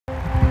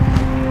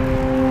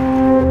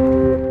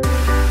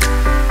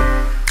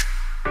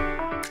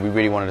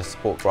really wanted to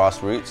support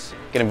grassroots,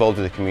 get involved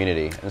with the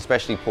community, and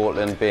especially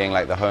Portland being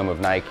like the home of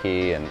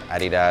Nike and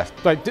Adidas.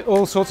 Like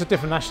all sorts of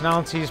different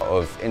nationalities.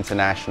 Of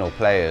international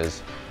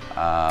players,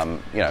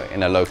 you know,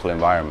 in a local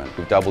environment.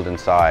 We've doubled in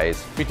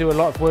size. We do a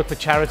lot of work for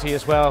charity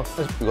as well.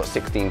 We've got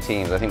 16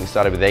 teams. I think we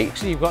started with 8.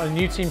 Actually, you've got a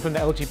new team from the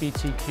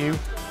LGBTQ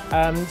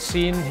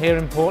scene here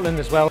in Portland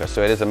as well.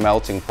 So it is a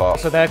melting pot.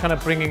 So they're kind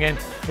of bringing in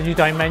a new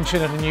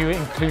dimension and a new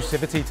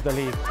inclusivity to the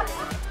league.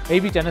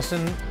 Avery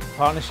Dennison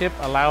partnership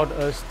allowed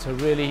us to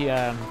really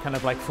kind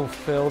of like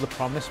fulfill the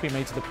promise we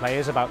made to the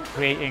players about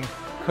creating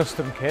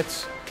custom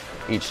kits.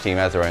 Each team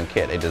has their own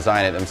kit. They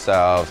design it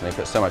themselves and they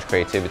put so much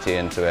creativity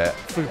into it.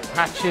 Through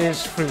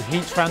patches, through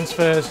heat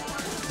transfers,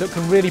 that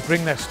can really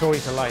bring their story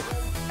to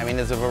life. I mean,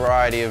 there's a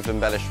variety of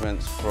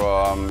embellishments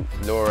from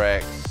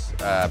Lurex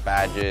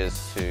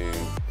badges to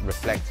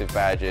reflective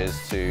badges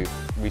to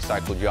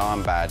recycled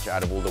yarn badge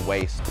out of all the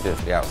waste to do it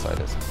for the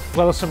outsiders. As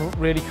well as some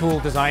really cool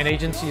design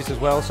agencies as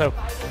well. So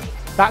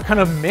that kind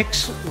of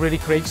mix really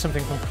creates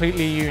something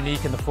completely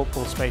unique in the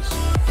football space.